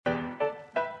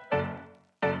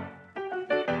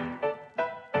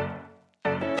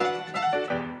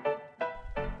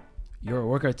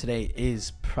workout today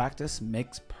is practice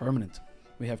makes permanent.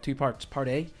 We have two parts. Part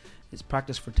A is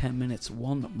practice for 10 minutes,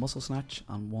 1 muscle snatch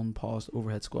and 1 paused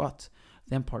overhead squat.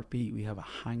 Then part B, we have a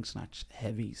hang snatch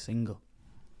heavy single.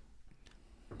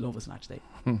 Love a snatch day.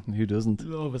 Who doesn't?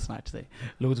 Love a snatch day.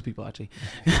 Loads of people actually.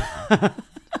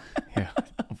 Yeah,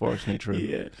 unfortunately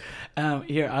true. Yeah.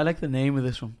 Here, I like the name of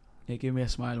this one. It gave me a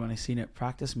smile when I seen it.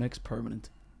 Practice makes permanent.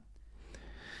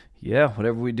 Yeah,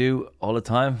 whatever we do all the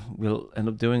time, we'll end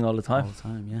up doing all the time. All the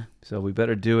time, yeah. So we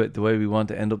better do it the way we want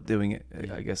to end up doing it,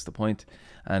 Yeah. I guess the point.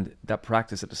 And that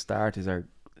practice at the start is a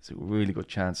really good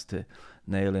chance to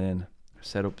nail in our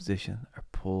setup position, our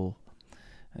pull,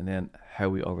 and then how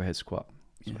we overhead squat.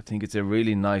 So Yeah. I think it's a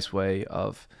really nice way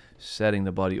of setting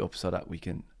the body up so that we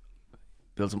can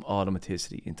build some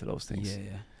automaticity into those things.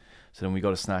 Yeah. So then we go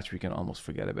to snatch, we can almost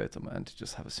forget about them and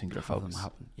just have a singular Have them focus.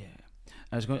 happen. Yeah.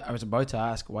 I was about to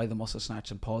ask why the muscle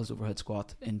snatch and paused overhead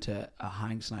squat into a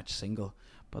hang snatch single,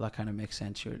 but that kind of makes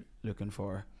sense. You're looking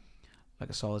for like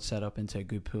a solid setup into a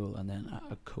good pull and then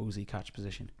a cozy catch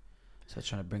position. So it's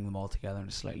trying to bring them all together in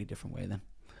a slightly different way then.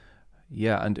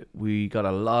 Yeah, and we got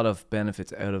a lot of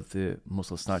benefits out of the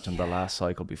muscle snatch on the last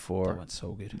cycle before That went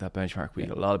so good. that benchmark.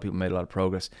 Yeah. A lot of people made a lot of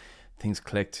progress. Things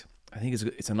clicked. I think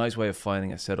it's a nice way of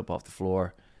finding a setup off the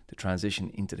floor, the transition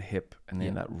into the hip, and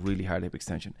then that really hard hip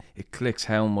extension. It clicks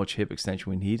how much hip extension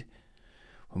we need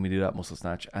when we do that muscle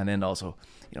snatch, and then also,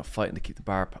 fighting to keep the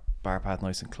bar path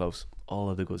nice and close. All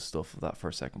of the good stuff of that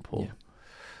first second pull.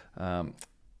 Yeah.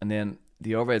 And then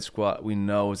the overhead squat we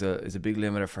know is a big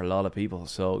limiter for a lot of people.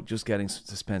 So just getting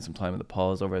to spend some time in the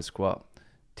pause overhead squat,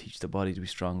 teach the body to be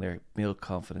strong there, build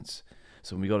confidence.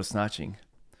 So when we go to snatching,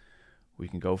 we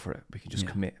can go for it. We can just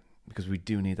commit, because we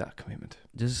do need that commitment.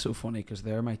 This is so funny because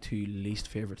they're my two least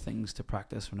favorite things to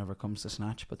practice whenever it comes to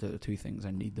snatch, but they're the two things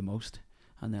I need the most.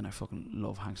 And then I fucking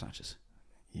love hang snatches.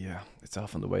 Yeah, it's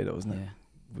often the way though, isn't it?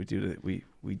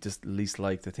 We just least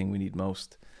like the thing we need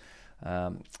most.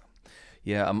 I've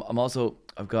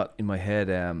got in my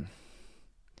head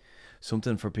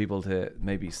something for people to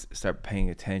maybe start paying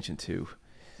attention to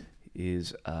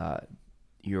is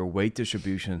your weight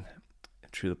distribution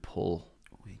through the pull.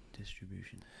 Weight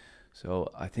distribution.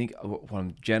 So I think what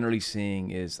I'm generally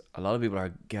seeing is a lot of people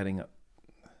are getting a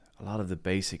lot of the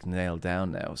basic nailed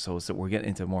down now. So it's that we're getting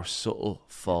into more subtle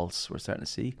faults we're starting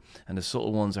to see. And the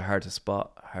subtle ones are hard to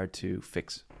spot, hard to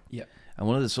fix. Yeah. And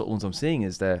one of the subtle ones I'm seeing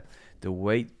is the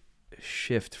weight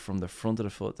shift from the front of the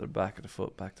foot to the back of the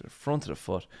foot, back to the front of the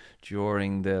foot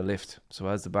during the lift. So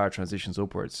as the bar transitions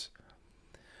upwards,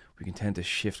 we can tend to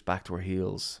shift back to our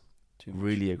heels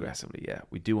really aggressively. Yeah,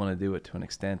 we do want to do it to an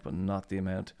extent, but not the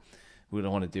amount. We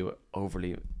don't want to do it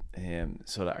overly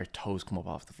so that our toes come up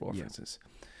off the floor, for instance,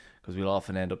 because we'll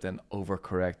often end up then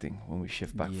overcorrecting when we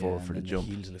shift back forward for the jump.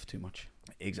 The heels lift too much.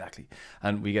 Exactly.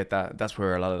 And we get that. That's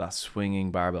where a lot of that swinging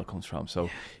barbell comes from. So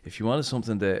if you wanted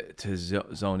something to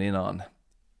zone in on,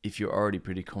 if you're already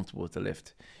pretty comfortable with the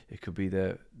lift, it could be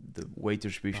the weight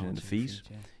distribution in the feet.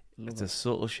 It's a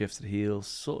subtle shift to the heels,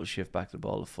 subtle shift back to the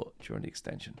ball of the foot during the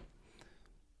extension.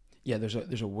 Yeah,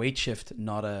 there's a weight shift,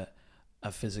 not a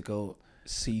physical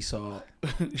seesaw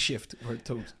shift where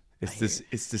toes.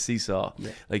 It's the seesaw.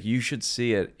 Yeah. Like you should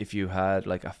see it if you had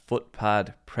like a foot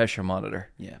pad pressure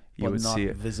monitor. Yeah, you but would not see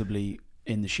it visibly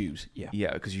in the shoes.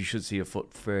 Yeah, because you should see a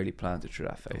foot fairly planted through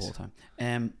that face the whole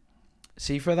time.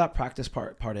 See, for that practice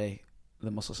part A, the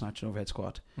muscle snatch and overhead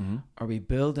squat, are we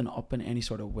building up in any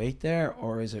sort of weight there,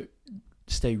 or is it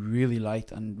stay really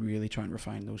light and really try and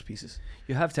refine those pieces?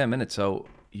 You have 10 minutes, so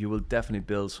you will definitely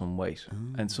build some weight.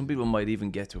 And some people might even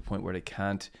get to a point where they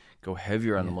can't go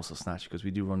heavier on the muscle snatch, because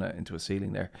we do run it into a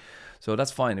ceiling there. So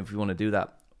that's fine if you want to do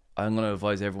that. I'm going to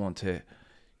advise everyone to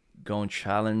go and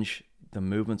challenge the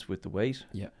movements with the weight.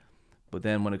 Yeah. But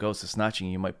then when it goes to snatching,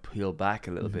 you might peel back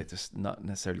a little bit to not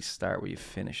necessarily start where you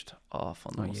finished off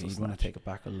on the muscle you'd snatch. want to take it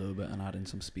back a little bit and add in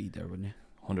some speed there, wouldn't you?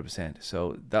 100%.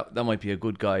 So that might be a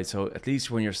good guide. So at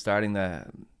least when you're starting the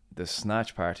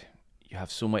snatch part, you have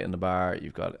some weight on the bar,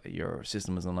 you've got your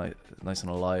system is nice and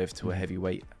alive to a heavy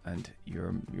weight, and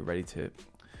you're ready to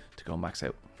go max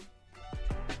out.